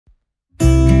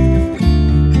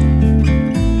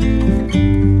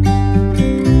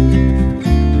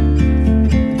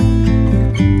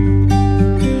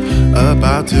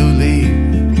about to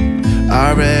leave,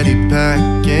 already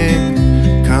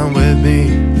packing. Come with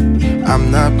me,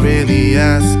 I'm not really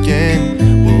asking.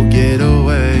 We'll get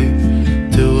away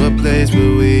to a place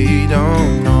where we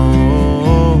don't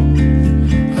know.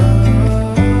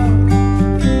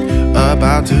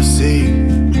 About to see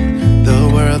the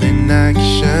world in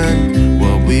action,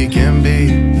 what we can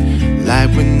be,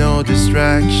 life with no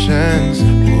distractions.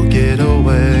 We'll get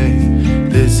away,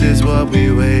 this is what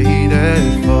we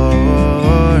waited for.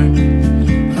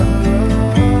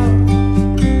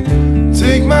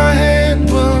 Take my hand,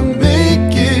 we'll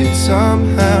make it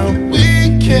somehow.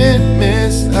 We can't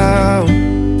miss out.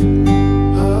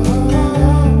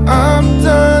 I'm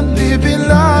done living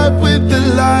life with the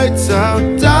lights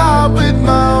out, die with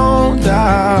my own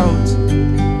doubts.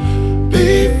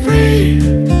 Be free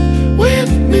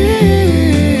with me.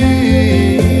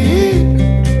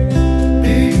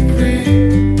 Be free.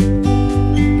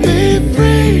 Be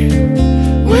free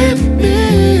with me.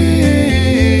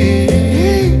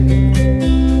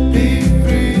 Be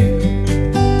free.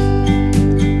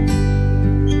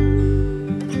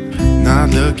 Not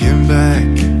looking back,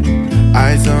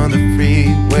 eyes on the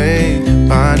freeway,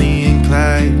 Bonnie and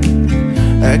Clyde,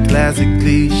 a classic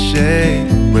cliché.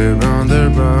 We're on the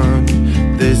run,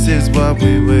 this is what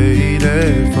we wait